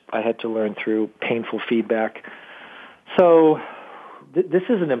 which I had to learn through painful feedback. So this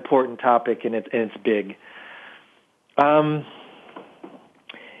is an important topic, and it's big. I've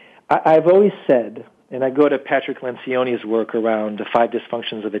always said, and I go to Patrick Lencioni's work around the 5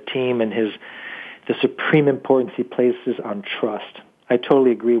 dysfunctions of a team and the supreme importance he places on trust. I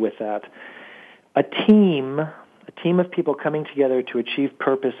totally agree with that. A team of people coming together to achieve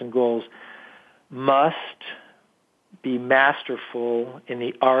purpose and goals must be masterful in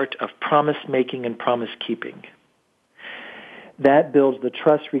the art of promise-making and promise-keeping. That builds the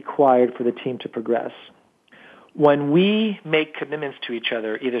trust required for the team to progress. When we make commitments to each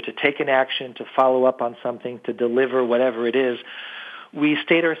other, either to take an action, to follow up on something, to deliver whatever it is, we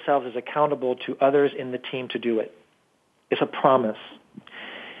state ourselves as accountable to others in the team to do it. It's a promise.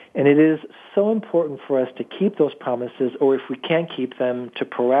 And it is so important for us to keep those promises, or if we can't keep them, to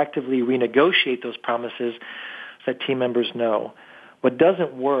proactively renegotiate those promises so that team members know. What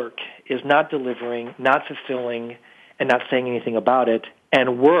doesn't work is not delivering, not fulfilling, and not saying anything about it,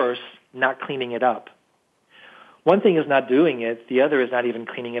 and worse, not cleaning it up. One thing is not doing it, the other is not even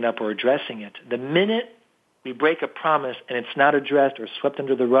cleaning it up or addressing it. The minute we break a promise and it's not addressed or swept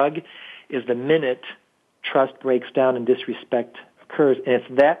under the rug is the minute trust breaks down and disrespect occurs, and it's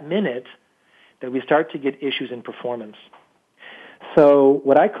that minute that we start to get issues in performance. So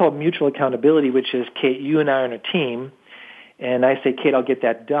what I call mutual accountability, which is, Kate, you and I are on a team, and I say, Kate, I'll get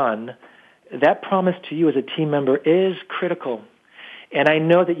that done. That promise to you as a team member is critical. And I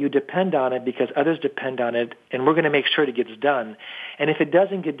know that you depend on it because others depend on it, and we're going to make sure it gets done. And if it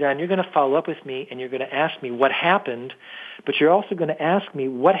doesn't get done, you're going to follow up with me, and you're going to ask me what happened, but you're also going to ask me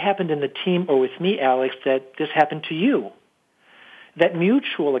what happened in the team or with me, Alex, that this happened to you. That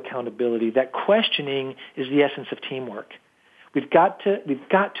mutual accountability, that questioning is the essence of teamwork. We've got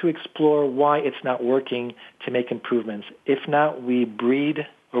to explore why it's not working to make improvements. If not, we breed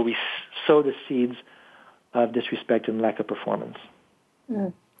or we sow the seeds of disrespect and lack of performance.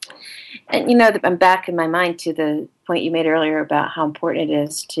 Mm. And, I'm back in my mind to the point you made earlier about how important it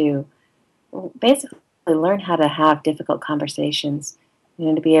is to basically learn how to have difficult conversations,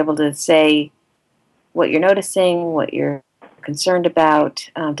 to be able to say what you're noticing, what you're concerned about,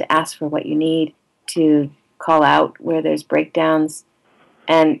 to ask for what you need, to call out where there's breakdowns,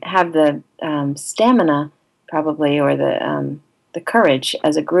 and have the stamina probably, or the courage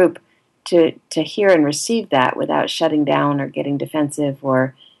as a group to hear and receive that without shutting down or getting defensive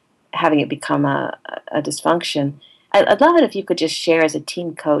or having it become a dysfunction. I'd love it if you could just share as a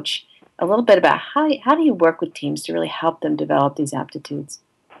team coach a little bit about how do you work with teams to really help them develop these aptitudes?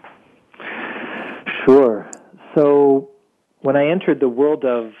 Sure. So when I entered the world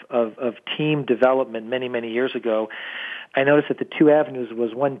of team development many, many years ago, I noticed that the two avenues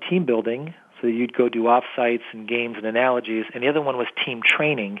was one, team building, so you'd go do off-sites and games and analogies, and the other one was team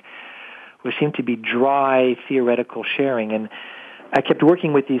training, which seemed to be dry, theoretical sharing. And I kept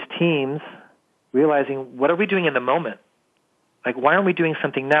working with these teams, realizing, what are we doing in the moment? Like, why aren't we doing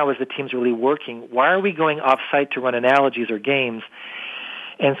something now as the team's really working? Why are we going off-site to run analogies or games?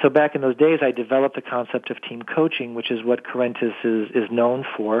 And so back in those days, I developed the concept of team coaching, which is what Corentis is known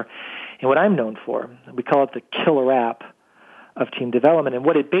for, and what I'm known for. We call it the killer app of team development. And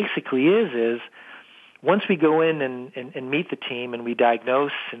what it basically is once we go in and meet the team and we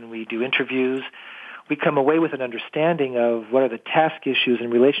diagnose and we do interviews, we come away with an understanding of what are the task issues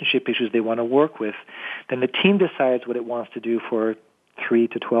and relationship issues they want to work with. Then the team decides what it wants to do for 3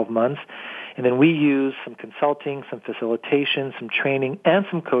 to 12 months. And then we use some consulting, some facilitation, some training, and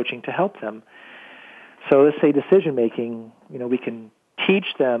some coaching to help them. So let's say decision-making, we can teach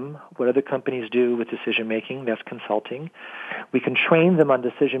them what other companies do with decision-making. That's consulting. We can train them on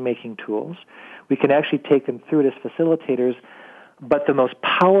decision-making tools. We can actually take them through it as facilitators. But the most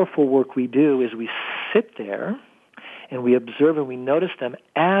powerful work we do is we sit there and we observe and we notice them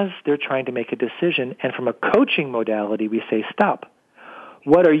as they're trying to make a decision. And from a coaching modality, we say, stop.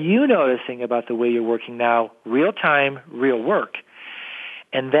 What are you noticing about the way you're working now? Real time, real work.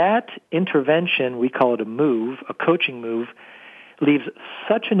 And that intervention, we call it a move, a coaching move, leaves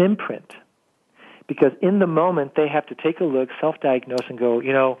such an imprint because in the moment they have to take a look, self-diagnose, and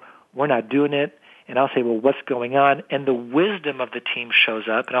go, we're not doing it. And I'll say, well, what's going on? And the wisdom of the team shows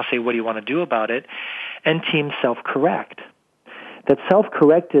up, and I'll say, what do you want to do about it? And teams self-correct. That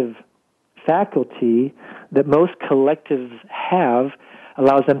self-corrective faculty that most collectives have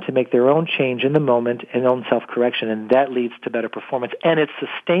allows them to make their own change in the moment and own self-correction, and that leads to better performance. And it's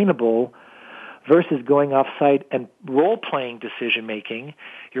sustainable versus going off-site and role-playing decision-making.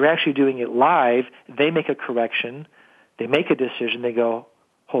 You're actually doing it live. They make a correction. They make a decision. They go,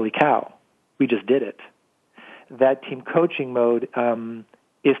 holy cow, we just did it. That team coaching mode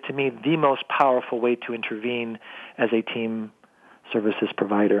is, to me, the most powerful way to intervene as a team services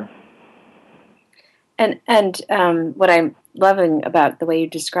provider. And what I'm loving about the way you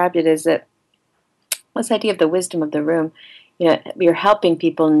described it is that this idea of the wisdom of the room, you're helping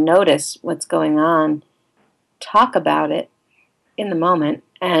people notice what's going on, talk about it in the moment,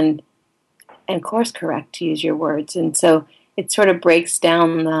 and course correct, to use your words. And so it sort of breaks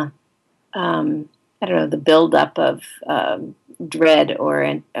down the the buildup of dread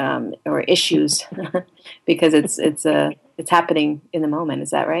or issues because it's happening in the moment.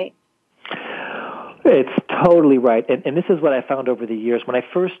 Is that right? It's totally right. And this is what I found over the years. When I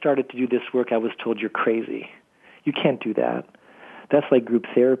first started to do this work, I was told, you're crazy. You can't do that. That's like group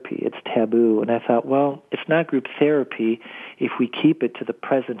therapy. It's taboo. And I thought, well, it's not group therapy if we keep it to the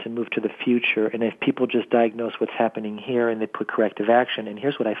present and move to the future, and if people just diagnose what's happening here and they put corrective action. And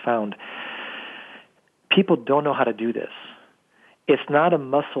here's what I found. People don't know how to do this. It's not a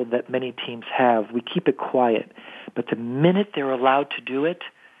muscle that many teams have. We keep it quiet. But the minute they're allowed to do it,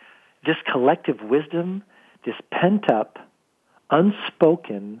 this collective wisdom, this pent-up,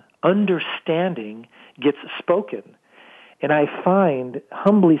 unspoken understanding gets spoken. And I find,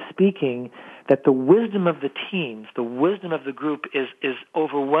 humbly speaking, that the wisdom of the teams, the wisdom of the group is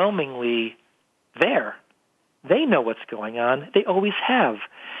overwhelmingly there. They know what's going on. They always have.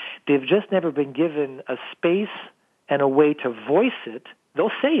 They've just never been given a space and a way to voice it.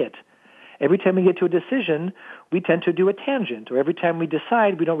 They'll say it. Every time we get to a decision, we tend to do a tangent. Or every time we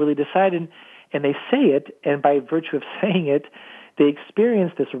decide, we don't really decide, and they say it, and by virtue of saying it, they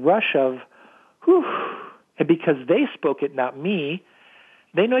experience this rush of, whew, and because they spoke it, not me,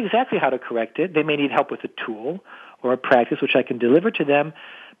 they know exactly how to correct it. They may need help with a tool or a practice, which I can deliver to them,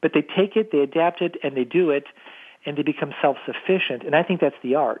 but they take it, they adapt it, and they do it, and they become self-sufficient. And I think that's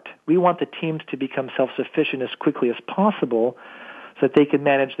the art. We want the teams to become self-sufficient as quickly as possible so that they can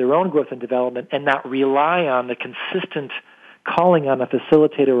manage their own growth and development and not rely on the consistent calling on a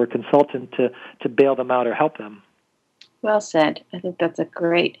facilitator or a consultant to bail them out or help them. Well said. I think that's a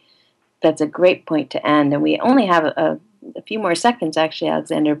great point to end. And we only have a few more seconds, actually,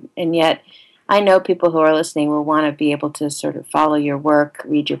 Alexander, and yet I know people who are listening will want to be able to sort of follow your work,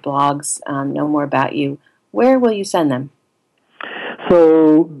 read your blogs, know more about you. Where will you send them?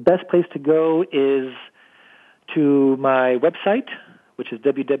 So best place to go is to my website, which is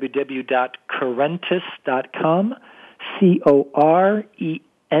www.corentus.com, COREN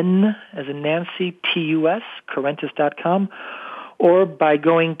as in Nancy, TUS, Corentus.com, or by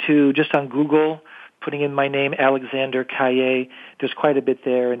going to just on Google, putting in my name, Alexander Kaye. There's quite a bit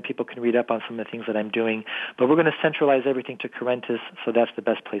there, and people can read up on some of the things that I'm doing. But we're going to centralize everything to Corentus, so that's the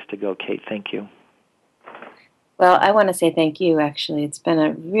best place to go, Kate. Thank you. Well, I want to say thank you, actually. It's been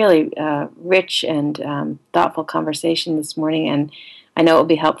a really rich and thoughtful conversation this morning, and I know it will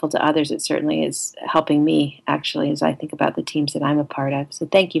be helpful to others. It certainly is helping me, actually, as I think about the teams that I'm a part of. So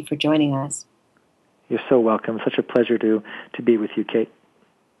thank you for joining us. You're so welcome. Such a pleasure to be with you, Kate.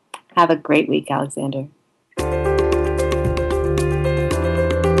 Have a great week, Alexander.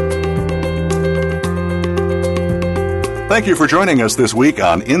 Thank you for joining us this week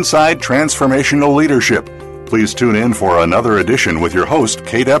on Inside Transformational Leadership. Please tune in for another edition with your host,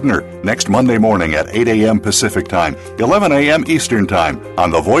 Kate Ebner, next Monday morning at 8 a.m. Pacific Time, 11 a.m. Eastern Time on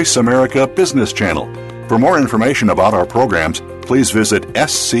the Voice America Business Channel. For more information about our programs, please visit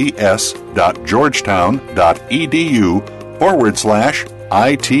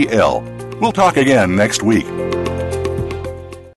scs.georgetown.edu/ITL. We'll talk again next week.